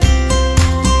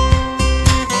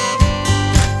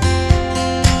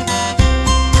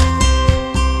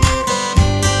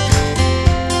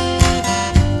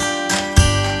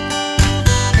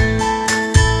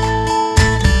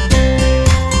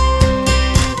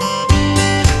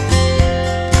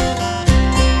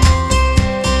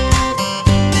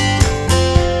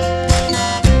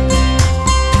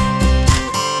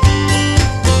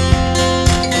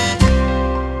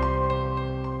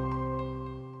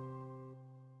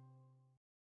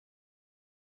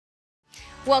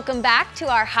Welcome back to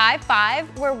our High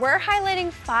Five, where we're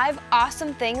highlighting 5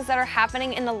 awesome things that are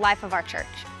happening in the life of our church.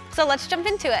 So let's jump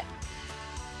into it.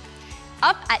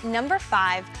 Up at number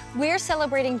 5, we're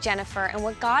celebrating Jennifer and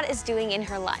what God is doing in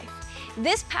her life.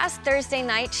 This past Thursday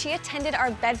night, she attended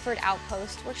our Bedford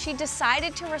outpost, where she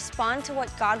decided to respond to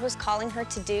what God was calling her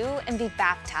to do and be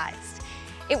baptized.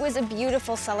 It was a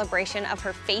beautiful celebration of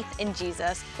her faith in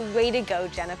Jesus. Way to go,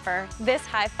 Jennifer. This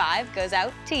high five goes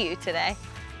out to you today.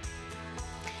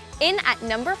 In at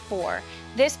number 4,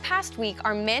 this past week,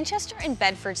 our Manchester and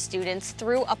Bedford students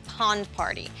threw a pond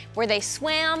party where they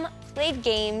swam, played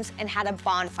games, and had a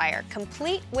bonfire,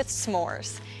 complete with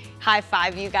s'mores. High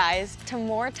five, you guys, to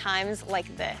more times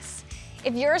like this.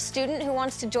 If you're a student who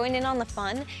wants to join in on the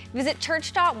fun, visit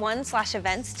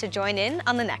church.one/events to join in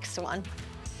on the next one.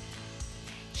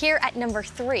 Here at number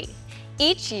 3,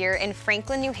 each year in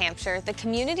Franklin, New Hampshire, the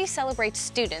community celebrates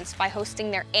students by hosting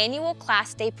their annual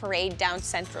Class Day parade down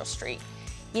Central Street.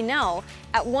 You know,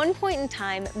 at one point in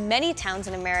time, many towns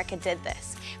in America did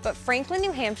this, but Franklin,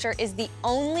 New Hampshire is the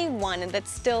only one that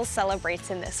still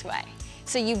celebrates in this way.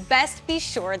 So you best be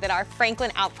sure that our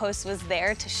Franklin outpost was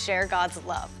there to share God's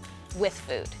love with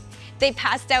food. They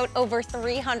passed out over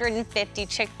 350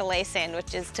 Chick-fil-A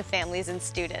sandwiches to families and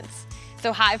students.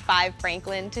 So high five,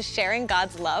 Franklin, to sharing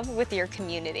God's love with your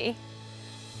community.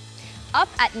 Up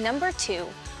at number 2,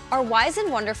 our Wise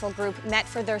and Wonderful group met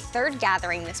for their 3rd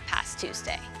gathering this past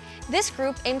Tuesday. This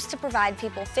group aims to provide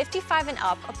people 55 and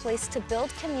up a place to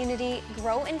build community,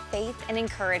 grow in faith, and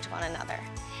encourage one another.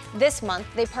 This month,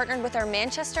 they partnered with our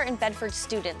Manchester and Bedford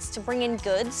students to bring in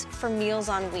goods for Meals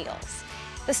on Wheels.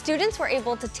 The students were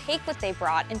able to take what they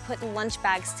brought and put lunch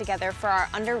bags together for our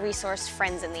under-resourced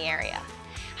friends in the area.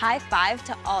 High five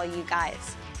to all you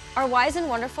guys. Our Wise and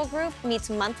Wonderful group meets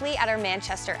monthly at our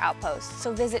Manchester outpost,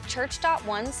 so visit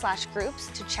church.one/groups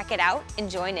to check it out and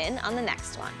join in on the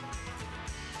next one.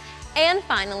 And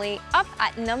finally, up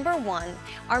at number 1,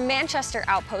 our Manchester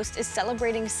outpost is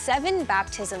celebrating 7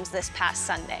 baptisms this past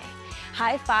Sunday.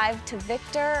 High five to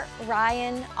Victor,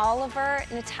 Ryan, Oliver,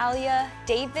 Natalia,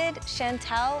 David,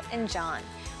 Chantel, and John.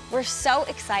 We're so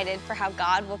excited for how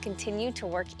God will continue to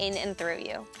work in and through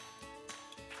you.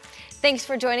 Thanks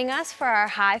for joining us for our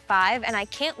High Five, and I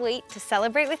can't wait to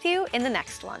celebrate with you in the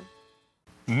next one.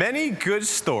 Many good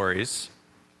stories,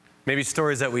 maybe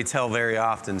stories that we tell very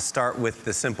often, start with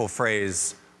the simple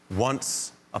phrase,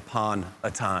 once upon a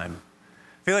time.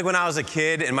 I feel like when I was a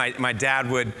kid and my dad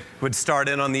would start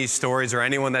in on these stories, or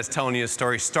anyone that's telling you a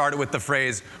story, start it with the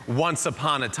phrase, once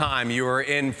upon a time, you are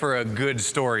in for a good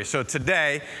story. So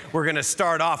today, we're gonna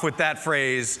start off with that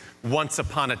phrase, once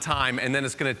upon a time, and then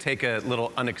it's gonna take a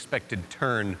little unexpected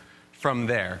turn from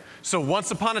there. So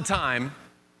once upon a time,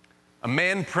 a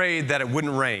man prayed that it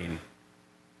wouldn't rain,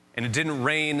 and it didn't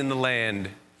rain in the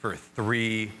land for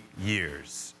 3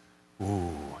 years.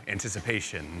 Ooh,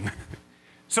 anticipation.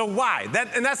 So why?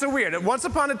 That's so weird. Once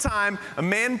upon a time, a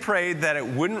man prayed that it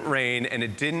wouldn't rain, and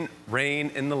it didn't rain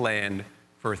in the land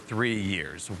for 3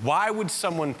 years. Why would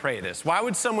someone pray this? Why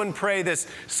would someone pray this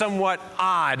somewhat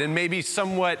odd and maybe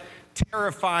somewhat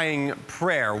terrifying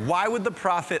prayer? Why would the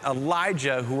prophet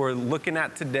Elijah, who we're looking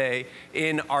at today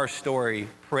in our story,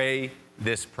 pray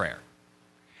this prayer?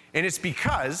 And it's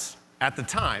because, at the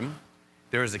time,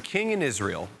 there was a king in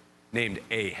Israel named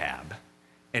Ahab.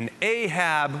 And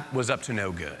Ahab was up to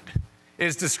no good. It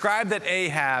is described that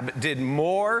Ahab did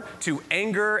more to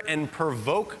anger and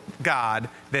provoke God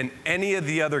than any of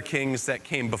the other kings that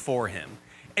came before him.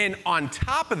 And on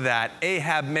top of that,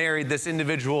 Ahab married this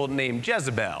individual named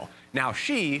Jezebel. Now,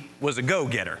 she was a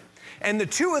go-getter. And the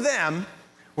two of them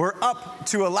were up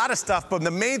to a lot of stuff, but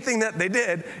the main thing that they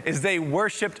did is they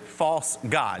worshiped false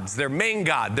gods. Their main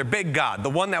god, their big god, the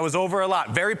one that was over a lot,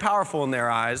 very powerful in their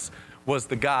eyes, was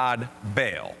the god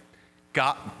Baal.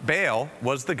 Baal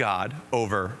was the god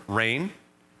over rain,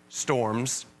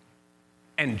 storms,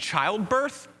 and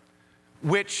childbirth,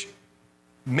 which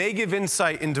may give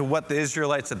insight into what the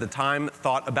Israelites at the time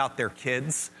thought about their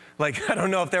kids. Like, I don't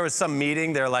know if there was some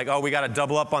meeting, they're like, oh, we got to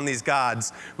double up on these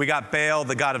gods. We got Baal,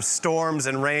 the god of storms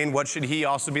and rain. What should he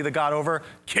also be the god over?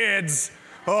 Kids.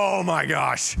 Oh my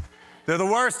gosh. They're the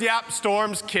worst. Yep,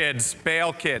 storms, kids.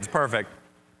 Baal, kids. Perfect.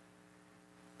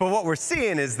 But what we're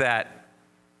seeing is that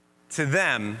to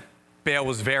them, Baal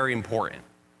was very important.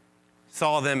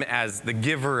 Saw them as the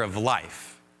giver of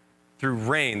life. Through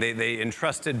rain, they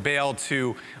entrusted Baal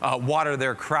to water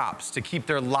their crops, to keep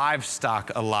their livestock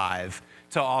alive,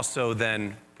 to also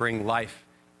then bring life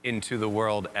into the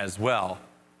world as well.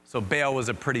 So Baal was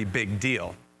a pretty big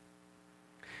deal.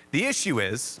 The issue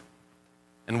is,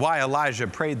 and why Elijah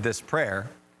prayed this prayer,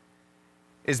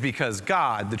 is because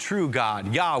God, the true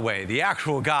God, Yahweh, the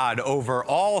actual God over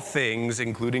all things,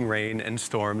 including rain and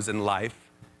storms and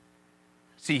life,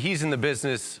 see, he's in the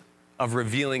business of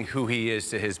revealing who he is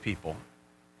to his people.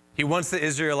 He wants the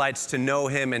Israelites to know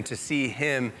him and to see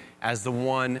him as the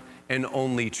one and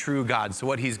only true God. So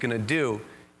what he's going to do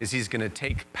is he's going to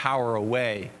take power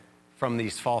away from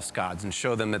these false gods and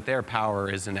show them that their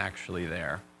power isn't actually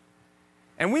there.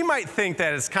 And we might think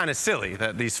that it's kind of silly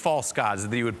that these false gods,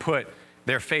 that you would put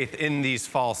their faith in these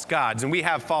false gods. And we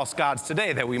have false gods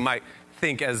today that we might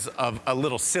think as of a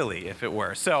little silly, if it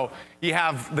were. So you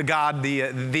have the God,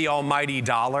 the almighty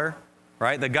dollar,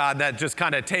 right? The God that just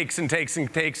kind of takes and takes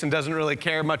and takes and doesn't really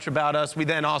care much about us. We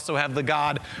then also have the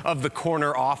God of the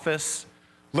corner office,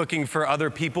 looking for other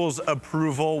people's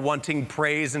approval, wanting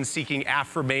praise and seeking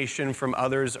affirmation from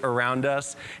others around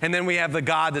us. And then we have the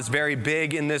God that's very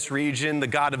big in this region, the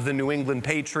God of the New England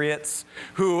Patriots,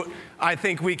 who I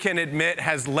think we can admit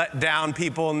has let down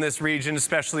people in this region,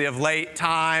 especially of late,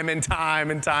 time and time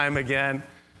and time again.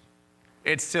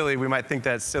 It's silly, we might think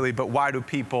that's silly, but why do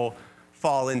people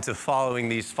fall into following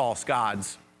these false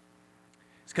gods?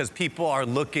 It's because people are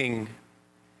looking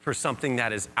for something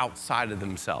that is outside of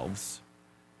themselves.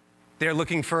 They're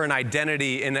looking for an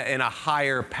identity in a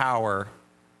higher power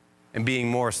and being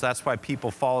more. So that's why people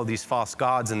follow these false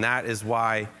gods, and that is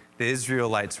why the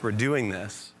Israelites were doing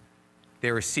this.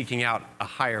 They were seeking out a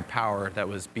higher power that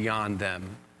was beyond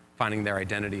them, finding their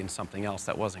identity in something else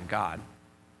that wasn't God.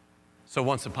 So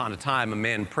once upon a time, a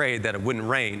man prayed that it wouldn't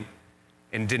rain,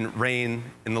 and didn't rain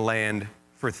in the land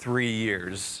for 3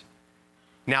 years.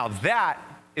 Now that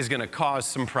is going to cause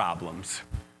some problems.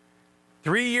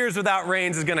 3 years without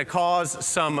rains is going to cause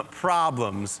some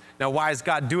problems. Now, why is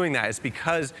God doing that? It's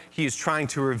because he is trying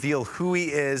to reveal who he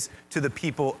is to the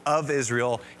people of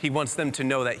Israel. He wants them to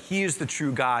know that he is the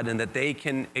true God and that they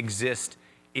can exist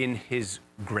in his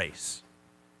grace.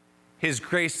 His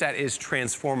grace that is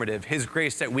transformative. His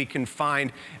grace that we can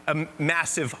find a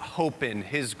massive hope in.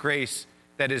 His grace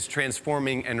that is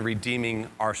transforming and redeeming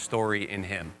our story in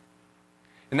him.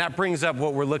 And that brings up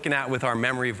what we're looking at with our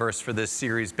memory verse for this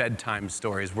series, Bedtime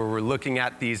Stories, where we're looking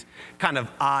at these kind of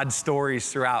odd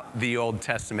stories throughout the Old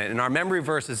Testament. And our memory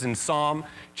verse is in Psalm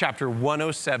chapter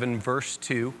 107, verse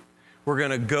 2. We're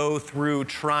going to go through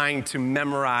trying to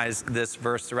memorize this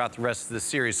verse throughout the rest of the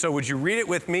series. So would you read it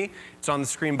with me? It's on the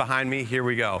screen behind me. Here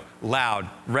we go. Loud,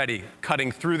 ready, cutting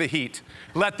through the heat.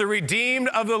 Let the redeemed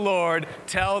of the Lord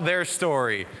tell their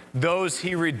story, those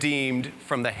he redeemed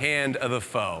from the hand of the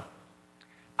foe.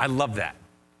 I love that,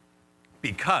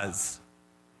 because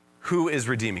who is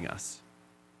redeeming us?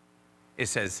 It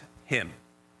says him,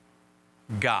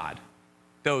 God,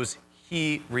 those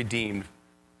he redeemed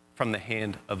from the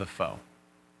hand of the foe.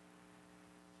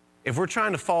 If we're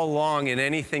trying to follow along in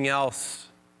anything else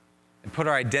and put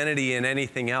our identity in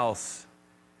anything else,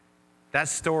 that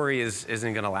story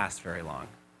isn't going to last very long.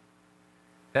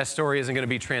 That story isn't going to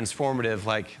be transformative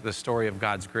like the story of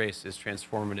God's grace is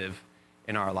transformative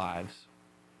in our lives.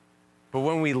 But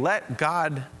when we let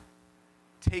God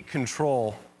take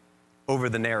control over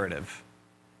the narrative,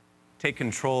 take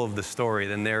control of the story,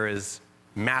 then there is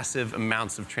massive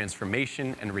amounts of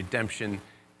transformation and redemption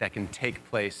that can take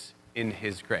place in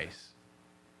his grace.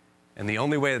 And the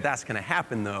only way that that's going to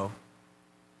happen, though,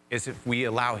 is if we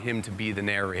allow him to be the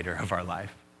narrator of our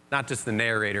life. Not just the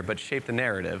narrator, but shape the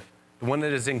narrative, the one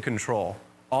that is in control,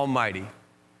 almighty.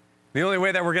 The only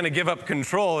way that we're going to give up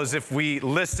control is if we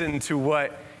listen to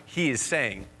what he is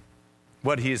saying,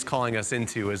 what he is calling us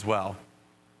into as well.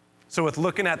 So with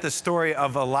looking at the story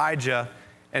of Elijah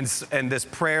and this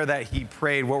prayer that he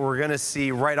prayed, what we're going to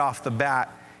see right off the bat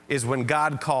is when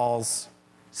God calls,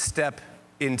 step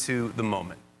into the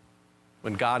moment.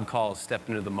 When God calls, step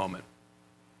into the moment.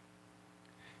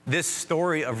 This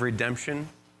story of redemption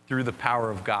through the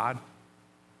power of God,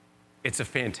 it's a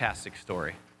fantastic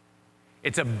story.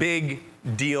 It's a big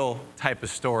deal type of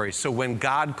story. So when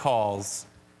God calls,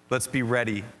 let's be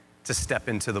ready to step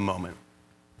into the moment.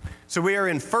 So we are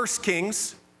in 1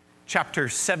 Kings chapter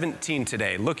 17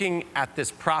 today, looking at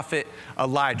this prophet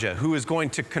Elijah, who is going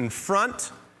to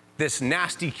confront this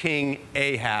nasty king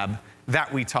Ahab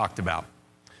that we talked about.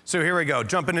 So here we go,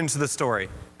 jumping into the story.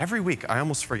 Every week, I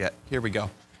almost forget. Here we go.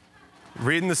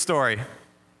 Reading the story.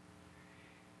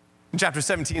 In chapter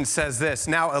 17 says this,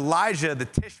 "Now Elijah the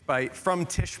Tishbite from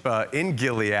Tishba in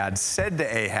Gilead said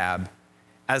to Ahab,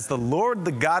 'As the Lord,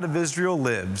 the God of Israel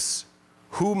lives,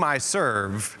 whom I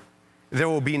serve, there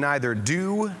will be neither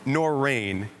dew nor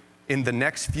rain in the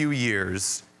next few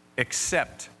years,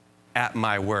 except at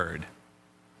my word.'"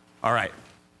 All right.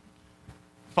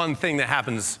 Fun thing that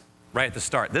happens right at the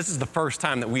start. This is the first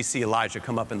time that we see Elijah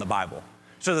come up in the Bible.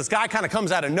 So this guy kind of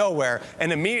comes out of nowhere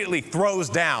and immediately throws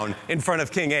down in front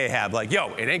of King Ahab, like,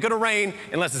 yo, it ain't gonna rain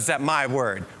unless it's at my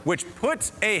word, which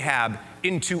puts Ahab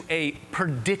into a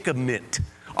predicament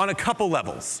on a couple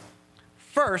levels.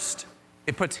 First,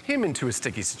 it puts him into a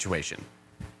sticky situation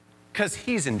because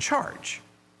he's in charge.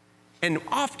 And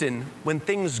often when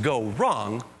things go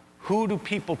wrong, who do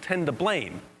people tend to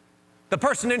blame? The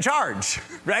person in charge,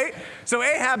 right? So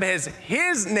Ahab has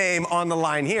his name on the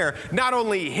line here. Not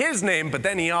only his name, but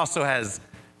then he also has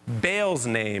Baal's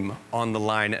name on the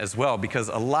line as well, because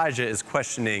Elijah is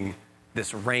questioning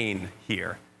this rain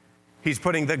here. He's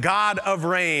putting the God of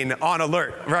rain on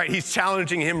alert, right? He's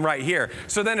challenging him right here.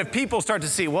 So then if people start to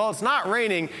see, well, it's not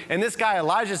raining, and this guy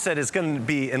Elijah said it's going to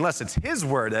be, unless it's his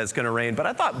word that it's going to rain, but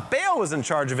I thought Baal was in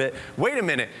charge of it. Wait a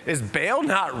minute, is Baal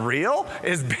not real?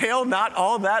 Is Baal not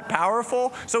all that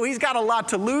powerful? So he's got a lot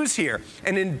to lose here.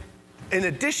 And in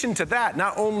addition to that,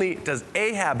 not only does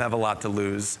Ahab have a lot to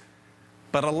lose,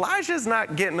 but Elijah's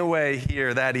not getting away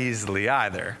here that easily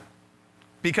either.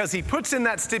 Because he puts in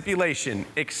that stipulation,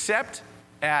 except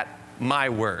at my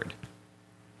word.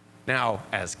 Now,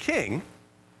 as king,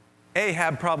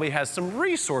 Ahab probably has some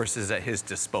resources at his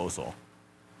disposal.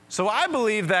 So I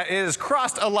believe that it has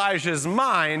crossed Elijah's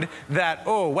mind that,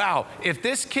 oh, wow, if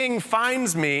this king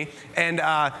finds me and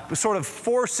sort of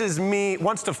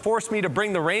wants to force me to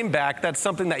bring the rain back, that's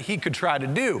something that he could try to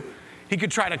do. He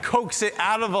could try to coax it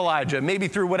out of Elijah, maybe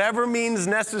through whatever means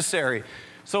necessary.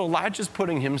 So Elijah's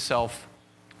putting himself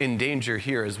in danger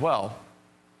here as well.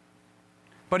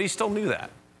 But he still knew that.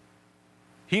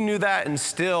 He knew that, and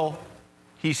still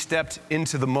he stepped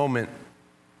into the moment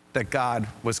that God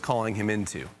was calling him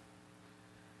into.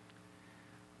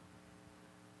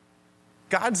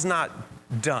 God's not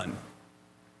done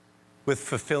with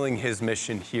fulfilling his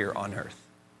mission here on earth.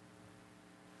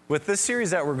 With this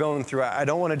series that we're going through, I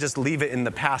don't want to just leave it in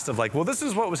the past of like, well, this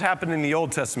is what was happening in the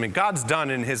Old Testament. God's done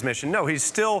in his mission. No, he's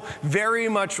still very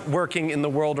much working in the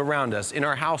world around us, in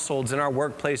our households, in our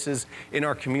workplaces, in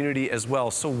our community as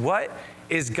well. So what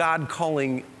is God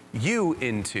calling you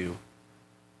into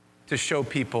to show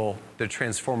people the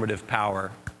transformative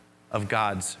power of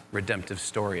God's redemptive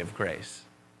story of grace?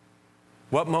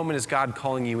 What moment is God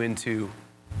calling you into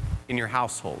in your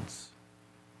households,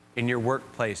 in your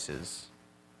workplaces,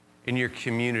 in your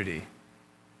community?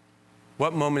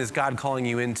 What moment is God calling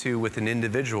you into with an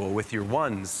individual, with your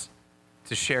ones,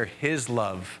 to share his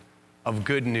love of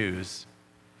good news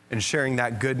and sharing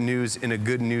that good news in a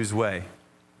good news way?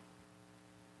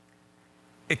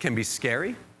 It can be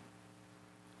scary.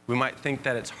 We might think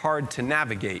that it's hard to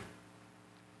navigate.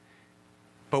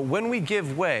 But when we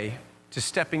give way to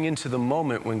stepping into the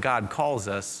moment when God calls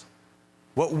us,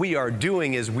 what we are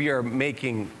doing is we are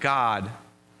making God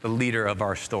the leader of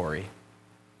our story,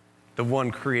 the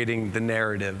one creating the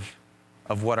narrative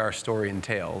of what our story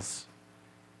entails.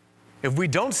 If we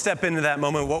don't step into that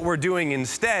moment, what we're doing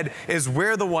instead is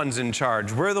we're the ones in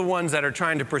charge. We're the ones that are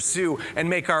trying to pursue and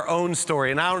make our own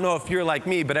story. And I don't know if you're like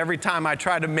me, but every time I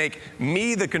try to make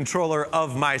me the controller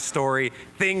of my story,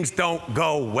 things don't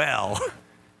go well.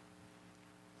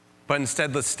 But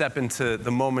instead, let's step into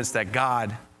the moments that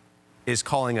God is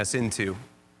calling us into.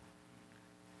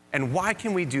 And why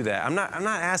can we do that? I'm not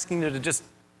asking you to just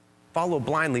follow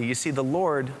blindly. You see, the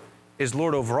Lord is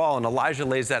Lord over all, and Elijah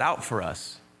lays that out for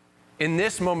us. In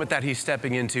this moment that he's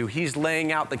stepping into, he's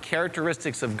laying out the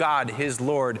characteristics of God, his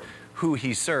Lord, who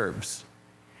he serves.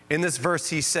 In this verse,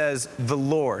 he says, the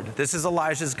Lord. This is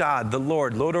Elijah's God, the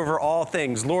Lord, Lord over all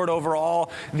things, Lord over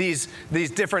all these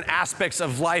different aspects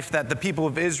of life that the people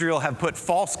of Israel have put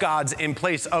false gods in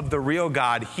place of the real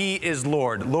God. He is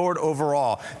Lord, Lord over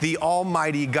all, the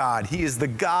Almighty God. He is the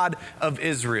God of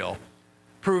Israel,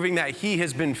 proving that he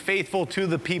has been faithful to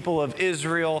the people of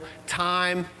Israel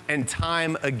time and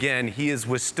time again. He has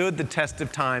withstood the test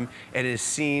of time and is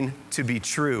seen to be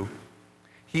true.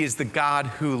 He is the God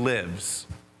who lives.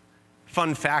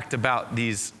 Fun fact about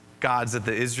these gods that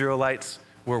the Israelites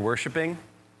were worshiping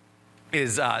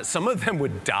is some of them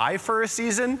would die for a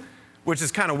season, which is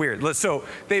kind of weird. So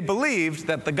they believed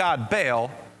that the god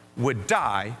Baal would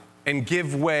die and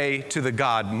give way to the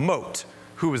god Mot,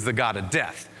 who was the god of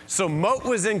death. So Mot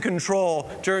was in control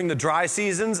during the dry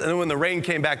seasons, and then when the rain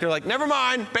came back, they're like, never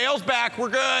mind, Baal's back, we're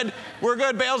good,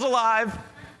 Baal's alive.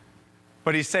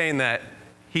 But he's saying that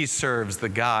he serves the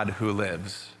God who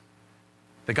lives.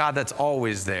 The God that's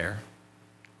always there,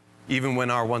 even when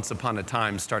our once upon a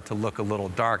time start to look a little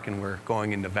dark and we're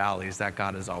going into valleys, that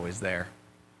God is always there.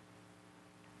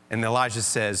 And Elijah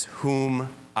says, whom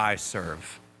I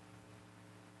serve.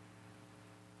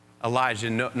 Elijah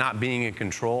not being in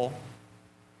control,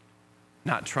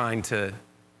 not trying to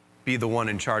be the one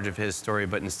in charge of his story,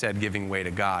 but instead giving way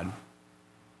to God.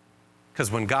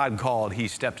 Because when God called, he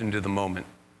stepped into the moment.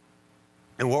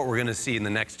 And what we're going to see in the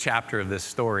next chapter of this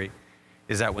story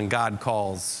is that when God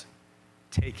calls,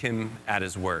 take him at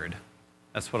his word.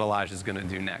 That's what Elijah's going to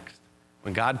do next.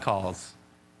 When God calls,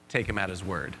 take him at his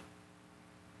word.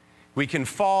 We can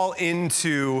fall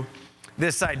into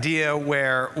this idea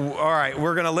where, all right,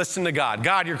 we're going to listen to God.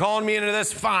 God, you're calling me into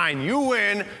this? Fine, you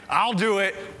win. I'll do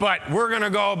it, but we're going to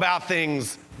go about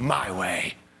things my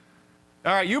way.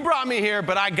 All right, you brought me here,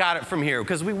 but I got it from here,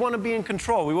 because we want to be in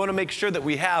control. We want to make sure that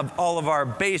we have all of our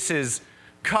bases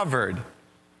covered.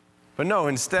 But no,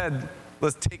 instead,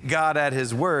 let's take God at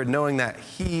his word, knowing that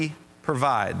he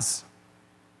provides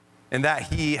and that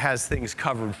he has things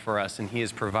covered for us, and he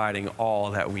is providing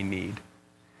all that we need.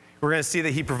 We're going to see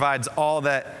that he provides all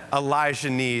that Elijah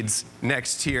needs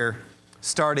next here,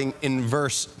 starting in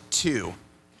verse 2.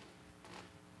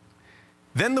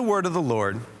 Then the word of the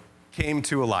Lord came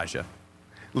to Elijah.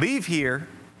 Leave here,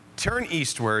 turn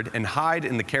eastward, and hide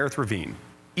in the Kerith ravine,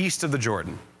 east of the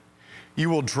Jordan. You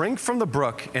will drink from the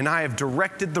brook, and I have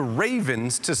directed the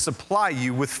ravens to supply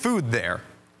you with food there.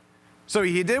 So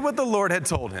he did what the Lord had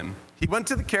told him. He went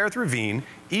to the Kerith ravine,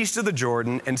 east of the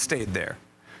Jordan, and stayed there.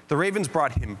 The ravens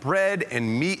brought him bread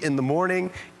and meat in the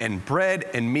morning, and bread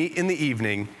and meat in the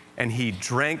evening, and he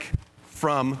drank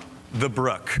from the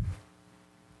brook.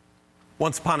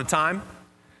 Once upon a time,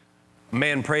 a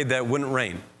man prayed that it wouldn't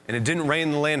rain, and it didn't rain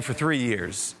in the land for 3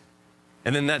 years.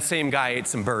 And then that same guy ate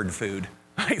some bird food.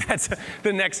 That's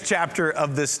the next chapter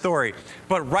of this story.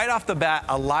 But right off the bat,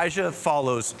 Elijah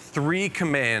follows 3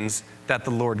 commands that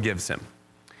the Lord gives him.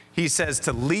 He says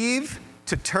to leave,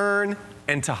 to turn,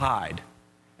 and to hide.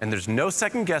 And there's no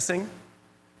second guessing,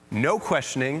 no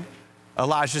questioning.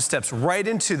 Elijah steps right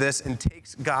into this and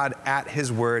takes God at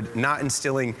his word, not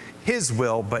instilling his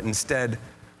will, but instead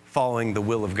following the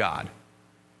will of God.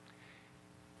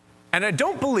 And I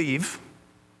don't believe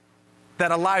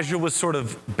that Elijah was sort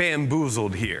of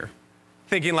bamboozled here,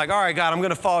 thinking like, all right, God, I'm going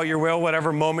to follow your will,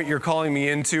 whatever moment you're calling me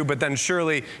into, but then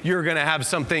surely you're going to have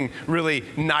something really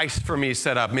nice for me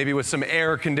set up, maybe with some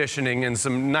air conditioning and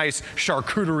some nice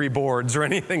charcuterie boards or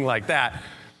anything like that.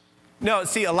 No,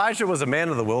 see, Elijah was a man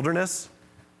of the wilderness.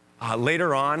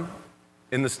 Later on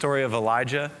in the story of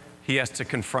Elijah, he has to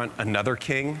confront another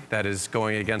king that is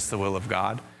going against the will of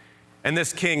God. And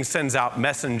this king sends out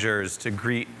messengers to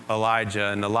greet Elijah,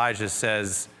 and Elijah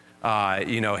says,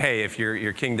 hey, if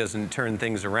your king doesn't turn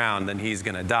things around, then he's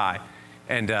going to die.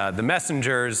 And the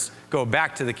messengers go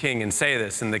back to the king and say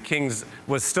this, and the king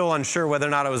was still unsure whether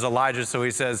or not it was Elijah, so he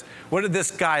says, what did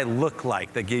this guy look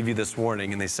like that gave you this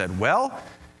warning? And they said, well,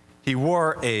 he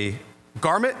wore a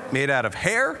garment made out of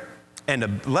hair and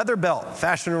a leather belt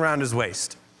fastened around his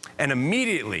waist. And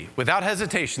immediately, without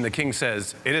hesitation, the king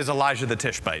says, it is Elijah the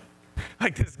Tishbite.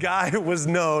 Like, this guy was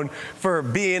known for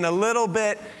being a little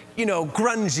bit,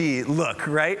 grungy look,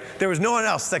 right? There was no one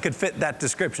else that could fit that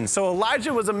description. So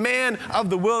Elijah was a man of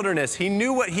the wilderness. He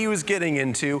knew what he was getting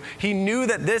into. He knew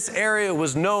that this area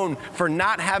was known for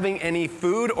not having any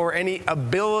food or any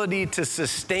ability to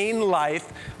sustain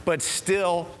life, but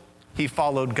still he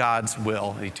followed God's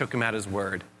will. He took him at his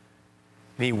word.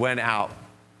 And he went out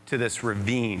to this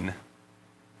ravine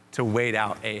to wait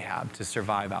out Ahab, to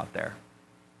survive out there.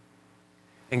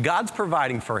 And God's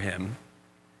providing for him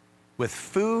with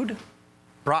food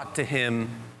brought to him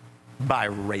by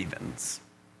ravens.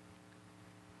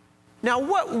 Now,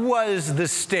 what was the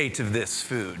state of this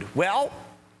food? Well,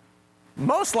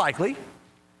 most likely,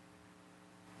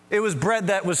 it was bread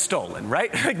that was stolen,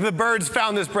 right? Like, the birds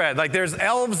found this bread. Like, there's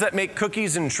elves that make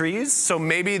cookies in trees, so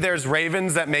maybe there's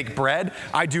ravens that make bread.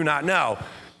 I do not know.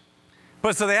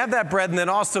 But so they have that bread, and then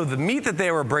also the meat that they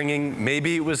were bringing,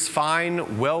 maybe it was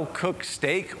fine, well-cooked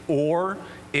steak, or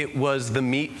it was the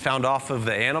meat found off of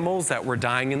the animals that were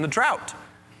dying in the drought.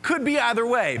 Could be either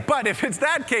way. But if it's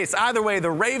that case, either way,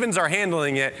 the ravens are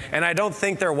handling it, and I don't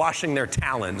think they're washing their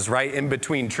talons, right, in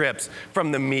between trips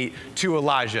from the meat to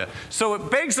Elijah. So it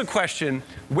begs the question,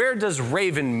 where does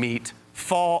raven meat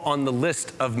fall on the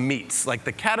list of meats, like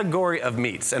the category of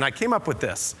meats? And I came up with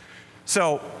this.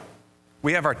 So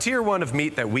we have our tier 1 of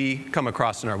meat that we come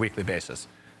across on our weekly basis.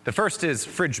 The first is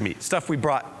fridge meat, stuff we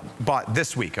bought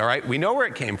this week, all right? We know where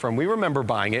it came from. We remember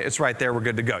buying it. It's right there. We're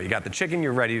good to go. You got the chicken.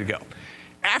 You're ready to go.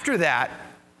 After that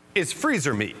is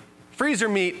freezer meat. Freezer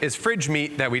meat is fridge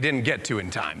meat that we didn't get to in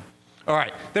time. All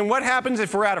right. Then what happens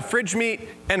if we're out of fridge meat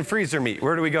and freezer meat?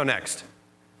 Where do we go next?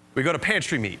 We go to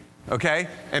pantry meat, okay?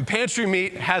 And pantry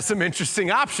meat has some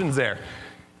interesting options there.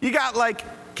 You got like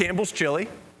Campbell's chili.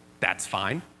 That's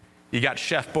fine. You got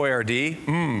Chef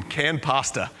Boyardee, canned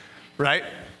pasta, right?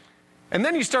 And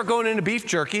then you start going into beef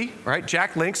jerky, right?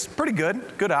 Jack Link's, pretty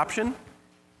good option.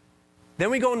 Then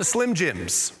we go into Slim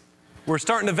Jims. We're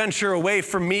starting to venture away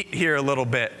from meat here a little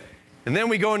bit. And then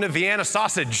we go into Vienna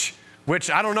sausage, which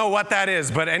I don't know what that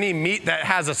is, but any meat that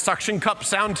has a suction cup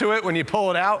sound to it when you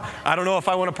pull it out, I don't know if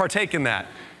I want to partake in that.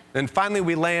 And finally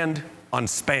we land on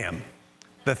Spam,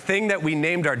 the thing that we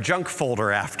named our junk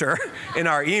folder after in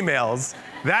our emails.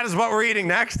 That is what we're eating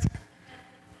next.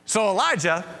 So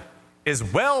Elijah is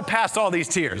well past all these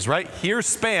tiers, right? Here's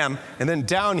Spam, and then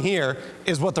down here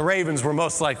is what the ravens were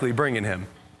most likely bringing him.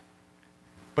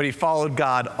 But he followed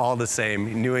God all the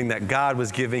same, knowing that God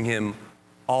was giving him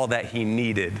all that he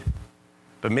needed,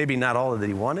 but maybe not all that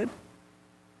he wanted.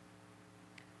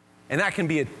 And that can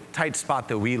be a tight spot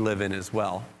that we live in as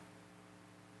well.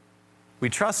 We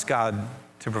trust God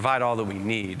to provide all that we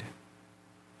need,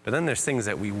 but then there's things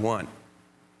that we want.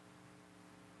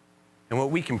 And what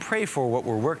we can pray for, what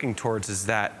we're working towards, is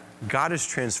that God is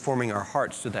transforming our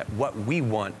hearts so that what we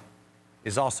want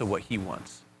is also what he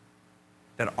wants.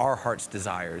 That our heart's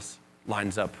desires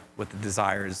lines up with the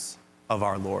desires of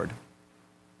our Lord.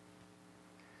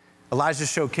 Elijah's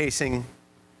showcasing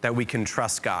that we can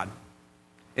trust God.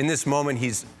 In this moment,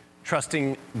 he's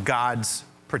trusting God's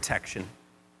protection.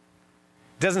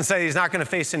 It doesn't say he's not going to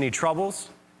face any troubles.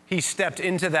 He stepped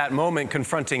into that moment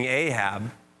confronting Ahab,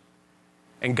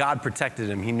 and God protected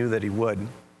him. He knew that he would.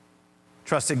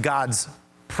 Trusted God's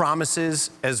promises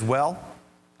as well.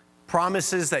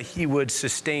 Promises that he would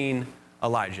sustain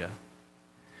Elijah.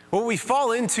 What we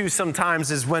fall into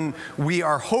sometimes is when we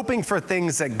are hoping for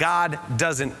things that God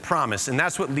doesn't promise, and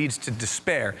that's what leads to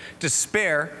despair.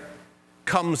 Despair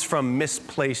comes from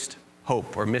misplaced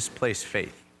hope or misplaced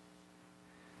faith.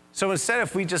 So instead,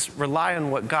 if we just rely on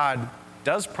what God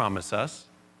does promise us,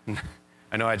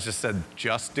 I know I just said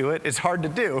just do it. It's hard to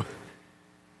do.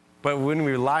 But when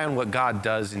we rely on what God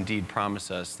does indeed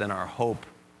promise us, then our hope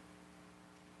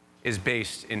is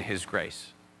based in his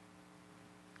grace.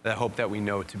 That hope that we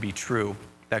know to be true,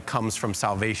 that comes from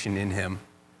salvation in him.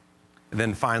 And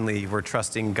then finally, we're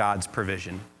trusting God's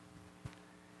provision.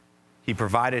 He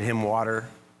provided him water.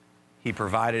 He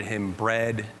provided him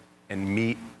bread and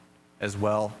meat as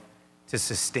well to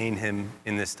sustain him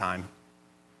in this time.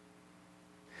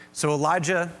 So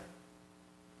Elijah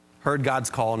heard God's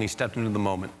call and he stepped into the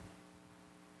moment.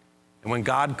 And when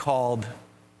God called,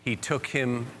 he took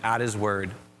him at his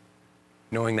word,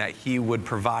 knowing that he would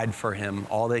provide for him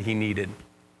all that he needed.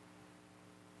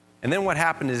 And then what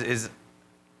happened is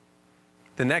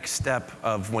the next step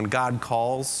of when God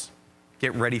calls,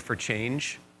 get ready for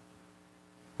change.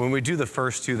 When we do the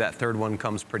first two, that third one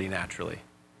comes pretty naturally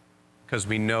because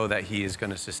we know that he is going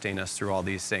to sustain us through all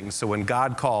these things. So when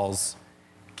God calls,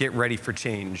 get ready for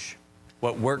change.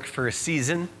 What worked for a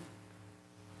season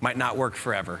might not work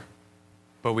forever,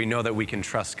 but we know that we can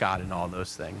trust God in all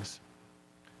those things.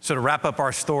 So to wrap up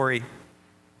our story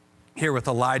here with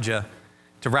Elijah,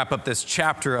 to wrap up this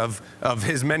chapter of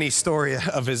his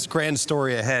of his grand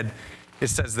story ahead, it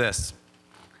says this: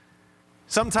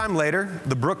 sometime later,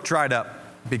 the brook dried up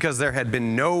because there had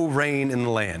been no rain in the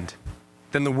land.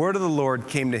 Then the word of the Lord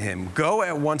came to him, "Go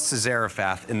at once to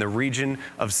Zarephath in the region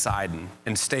of Sidon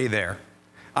and stay there.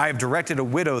 I have directed a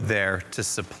widow there to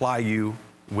supply you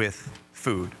with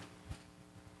food."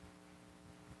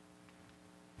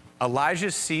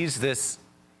 Elijah sees this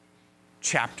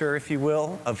chapter, if you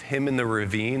will, of him in the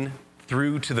ravine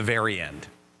through to the very end.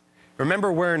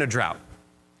 Remember, we're in a drought.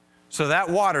 So that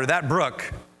water, that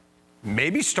brook,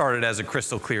 maybe started as a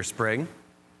crystal clear spring,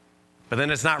 but then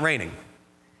it's not raining.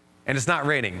 And it's not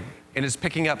raining, and it's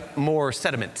picking up more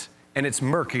sediment, and it's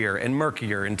murkier and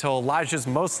murkier until Elijah's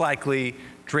most likely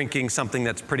drinking something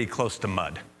that's pretty close to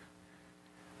mud.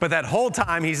 But that whole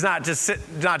time, he's not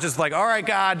just like, all right,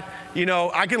 God,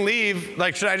 I can leave.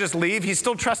 Like, should I just leave? He's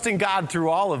still trusting God through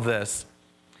all of this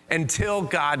until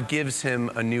God gives him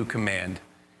a new command,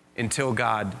 until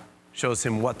God shows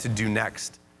him what to do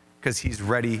next, because he's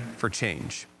ready for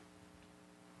change.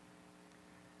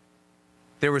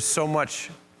 There was so much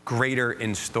greater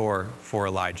in store for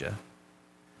Elijah,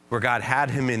 where God had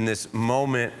him in this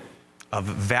moment of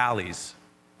valleys,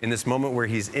 in this moment where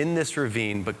he's in this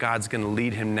ravine, but God's going to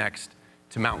lead him next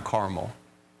to Mount Carmel.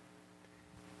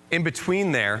 In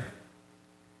between there,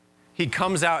 he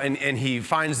comes out and he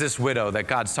finds this widow that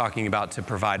God's talking about to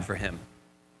provide for him.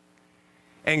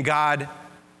 And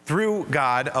through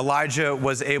God, Elijah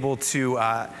was able to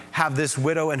have this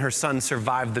widow and her son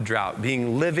survive the drought,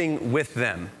 living with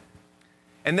them.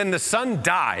 And then the son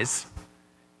dies,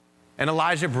 and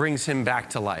Elijah brings him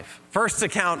back to life. First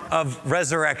account of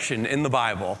resurrection in the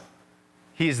Bible,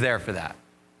 he's there for that.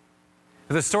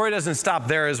 The story doesn't stop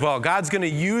there as well. God's going to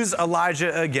use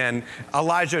Elijah again,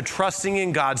 Elijah trusting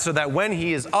in God so that when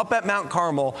he is up at Mount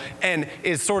Carmel and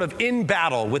is sort of in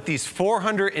battle with these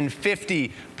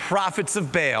 450 prophets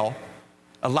of Baal,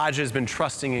 Elijah has been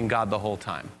trusting in God the whole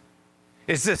time.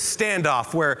 It's this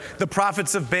standoff where the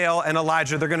prophets of Baal and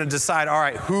Elijah, they're going to decide, all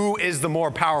right, who is the more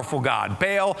powerful God,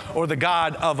 Baal or the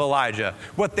God of Elijah?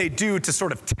 What they do to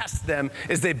sort of test them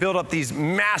is they build up these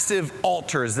massive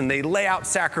altars and they lay out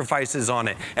sacrifices on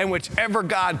it. And whichever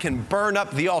God can burn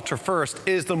up the altar first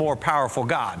is the more powerful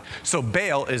God. So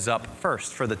Baal is up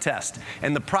first for the test.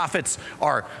 And the prophets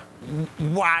are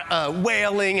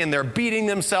wailing and they're beating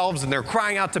themselves and they're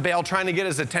crying out to Baal, trying to get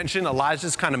his attention.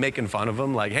 Elijah's kind of making fun of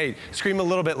him, like, hey, scream a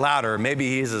little bit louder. Maybe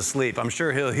he's asleep. I'm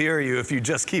sure he'll hear you if you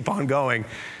just keep on going.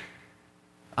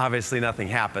 Obviously, nothing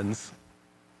happens.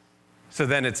 So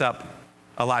then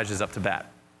Elijah's up to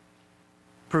bat,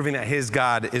 proving that his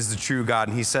God is the true God.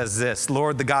 And he says this,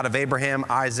 Lord, the God of Abraham,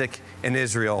 Isaac, and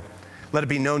Israel, let it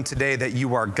be known today that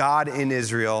you are God in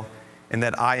Israel and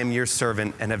that I am your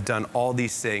servant and have done all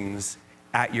these things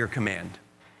at your command.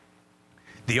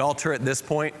 The altar at this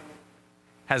point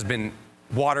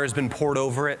water has been poured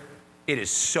over it. It is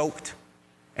soaked,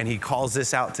 and he calls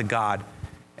this out to God,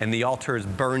 and the altar is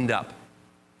burned up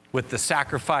with the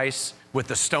sacrifice, with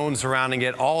the stone surrounding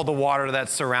it, all the water that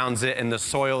surrounds it, and the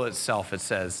soil itself, it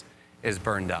says, is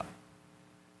burned up,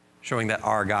 showing that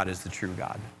our God is the true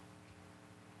God.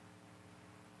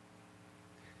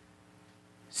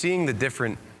 Seeing the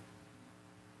different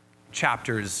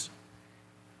chapters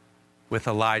with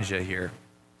Elijah here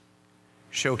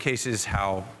showcases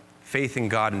how faith in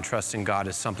God and trust in God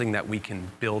is something that we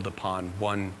can build upon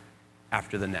one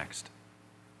after the next.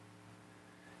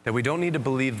 That we don't need to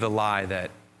believe the lie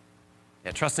that,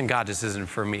 trust in God just isn't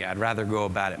for me. I'd rather go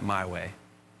about it my way.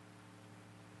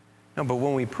 No, but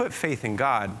when we put faith in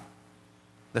God,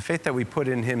 the faith that we put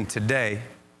in him today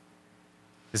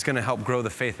is going to help grow the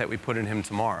faith that we put in him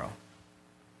tomorrow,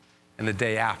 and the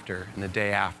day after, and the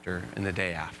day after, and the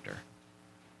day after.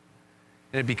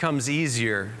 And it becomes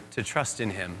easier to trust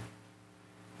in him,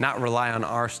 not rely on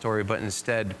our story, but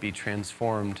instead be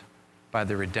transformed by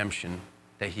the redemption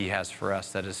that he has for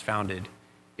us that is founded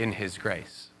in his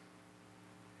grace.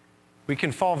 We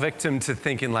can fall victim to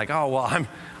thinking like, oh, well,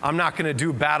 I'm not going to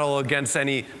do battle against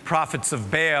any prophets of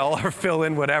Baal or fill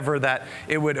in whatever that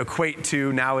it would equate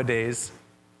to nowadays.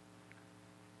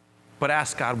 But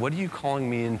ask God, what are you calling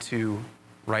me into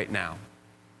right now?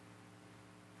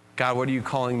 God, what are you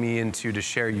calling me into to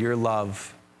share your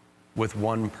love with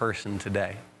one person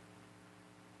today?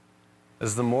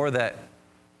 As the more that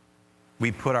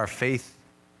we put our faith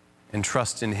and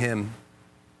trust in him,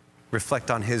 reflect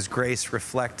on his grace,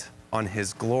 reflect on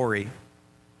his glory,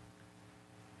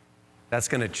 that's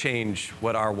going to change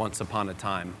what our once upon a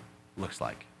time looks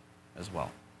like as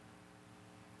well.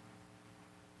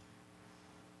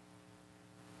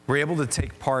 We're able to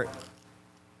take part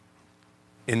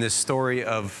in this story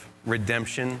of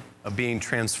redemption, of being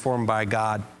transformed by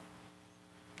God,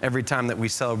 every time that we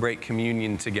celebrate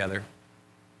communion together.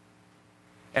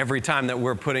 Every time that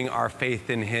we're putting our faith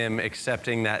in him,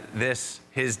 accepting that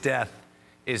his death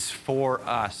is for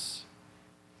us.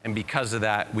 And because of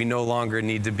that, we no longer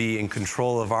need to be in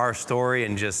control of our story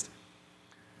and just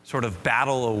sort of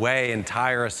battle away and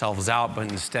tire ourselves out, but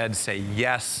instead say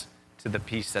yes to the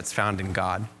peace that's found in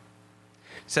God.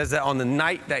 It says that on the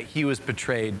night that he was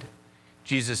betrayed,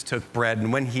 Jesus took bread,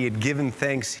 and when he had given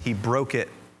thanks, he broke it.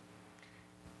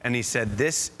 And he said,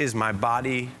 "This is my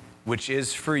body, which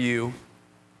is for you.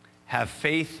 Have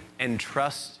faith and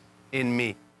trust in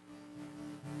me."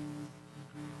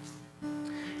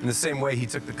 In the same way, he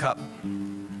took the cup.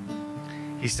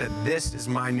 He said, "This is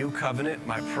my new covenant,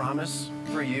 my promise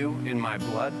for you in my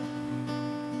blood.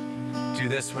 Do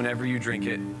this whenever you drink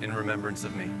it in remembrance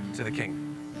of me." To the King.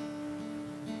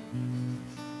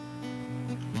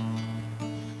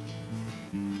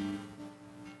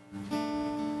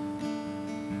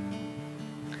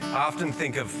 I often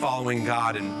think of following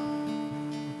God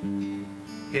and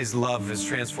his love, his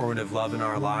transformative love in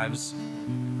our lives.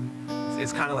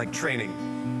 It's kind of like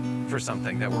training for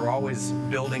something, that we're always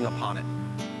building upon it.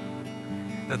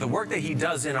 That the work that he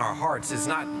does in our hearts is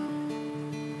not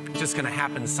just going to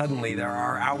happen suddenly. There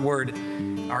are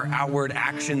our outward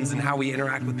actions and how we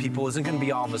interact with people isn't going to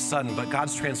be all of a sudden, but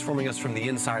God's transforming us from the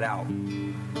inside out.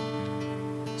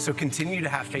 So continue to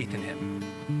have faith in him.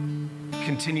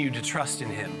 Continue to trust in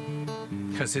him,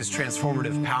 because his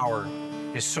transformative power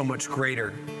is so much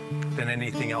greater than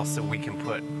anything else that we can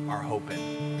put our hope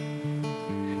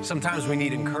in. Sometimes we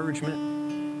need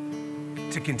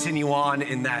encouragement to continue on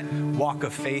in that walk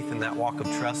of faith and that walk of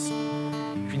trust.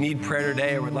 If you need prayer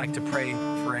today or would like to pray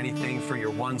for anything, for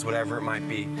your ones, whatever it might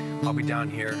be, I'll be down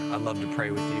here. I'd love to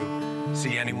pray with you.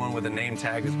 See anyone with a name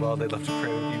tag as well, they'd love to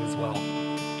pray with you as well.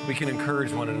 We can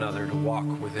encourage one another to walk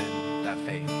within that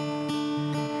faith.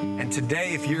 And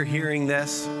today, if you're hearing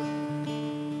this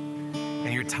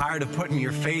and you're tired of putting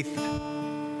your faith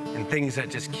in things that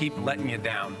just keep letting you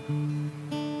down,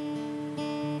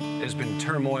 there's been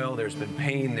turmoil, there's been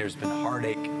pain, there's been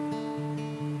heartache,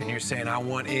 and you're saying, I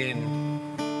want in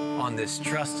on this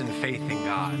trust and faith in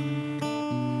God.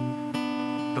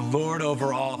 The Lord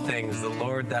over all things, the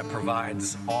Lord that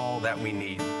provides all that we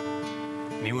need.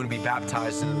 And you want to be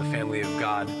baptized into the family of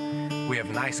God, we have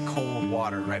nice cold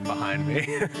water right behind me.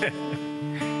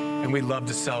 And we'd love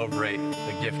to celebrate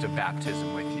the gift of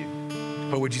baptism with you.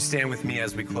 But would you stand with me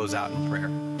as we close out in prayer?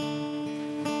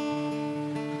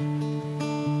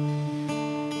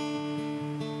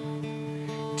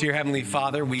 Dear Heavenly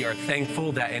Father, we are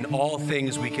thankful that in all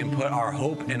things we can put our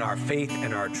hope and our faith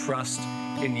and our trust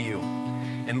in you.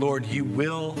 And Lord, you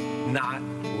will not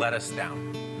let us down.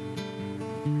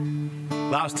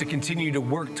 Allow us to continue to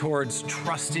work towards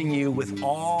trusting you with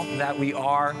all that we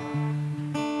are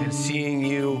and seeing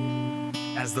you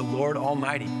as the Lord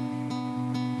Almighty,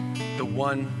 the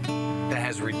one that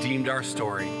has redeemed our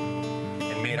story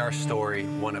and made our story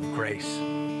one of grace,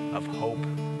 of hope,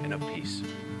 and of peace.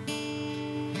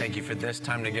 Thank you for this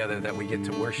time together that we get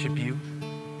to worship you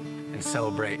and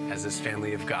celebrate as this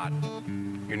family of God.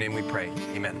 In your name we pray,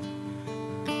 amen.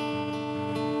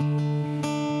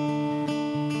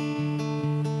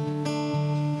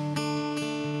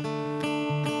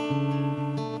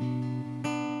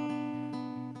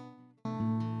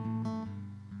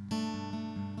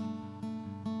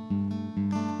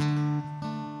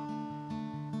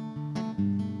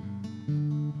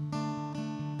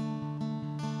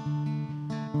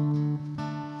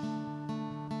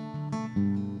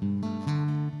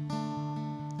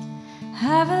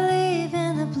 I believe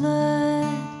in the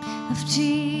blood of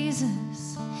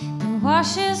Jesus that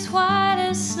washes white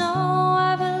as snow.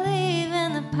 I believe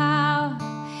in the power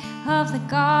of the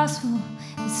gospel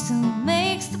that still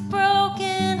makes the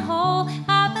broken whole.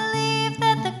 I believe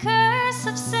that the curse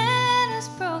of sin is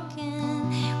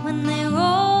broken when they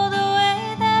rolled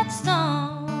away that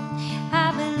stone.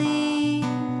 I believe,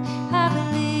 I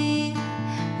believe,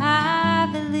 I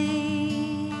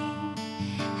believe.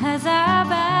 As I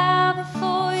bow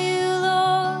before you,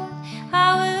 Lord,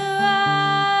 I will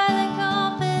rise in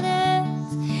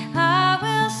confidence. I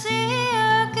will see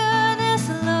your goodness,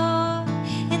 Lord,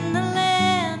 in the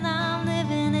land I'm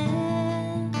living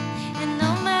in. And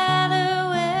no matter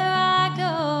where I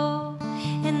go,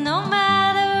 and no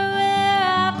matter where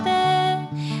I've been,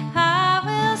 I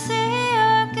will see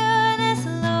your goodness,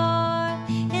 Lord,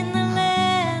 in the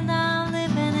land I'm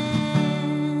living in.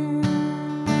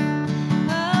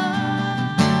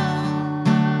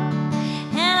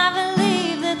 And I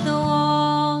believe that the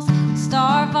walls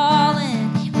start falling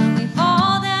when we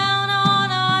fall down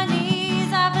on our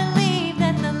knees. I believe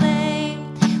that the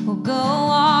lame will go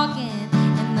walking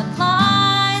and the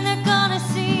blind are gonna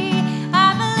see.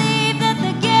 I believe that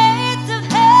the gates of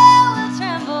hell will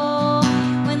tremble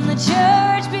when the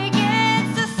church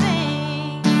begins to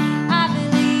sing. I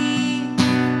believe,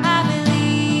 I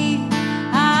believe,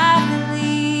 I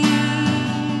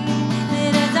believe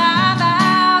that as I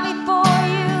bow before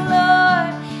you, Lord,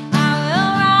 I will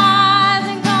rise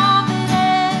in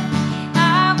confidence.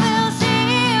 I will see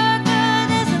your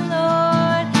goodness,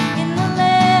 Lord, in the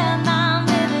land I'm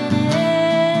living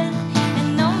in. And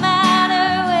no matter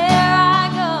where I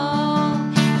go,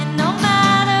 and no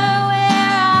matter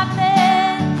where I've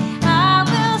been, I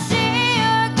will see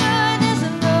your goodness,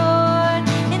 Lord,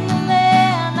 in the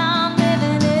land I'm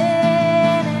living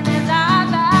in. And as I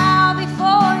bow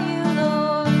before you,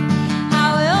 Lord, I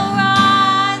will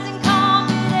rise in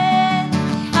confidence.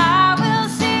 I will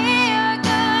see your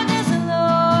goodness,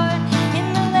 Lord, in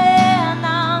the land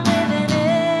I'm living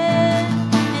in.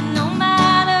 And no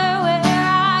matter where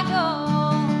I go,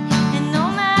 and no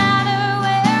matter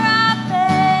where I've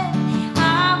been,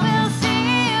 I will see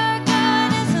your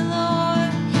goodness,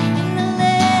 Lord, in the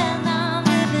land I'm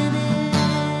living in.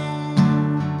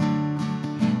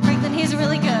 Franklin, he's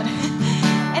really good.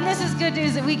 And this is good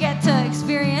news that we get to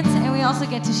experience and we also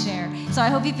get to share. So I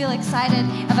hope you feel excited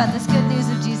about this good news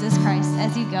of Jesus Christ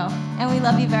as you go. And we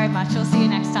love you very much. We'll see you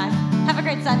next time. Have a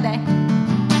great Sunday.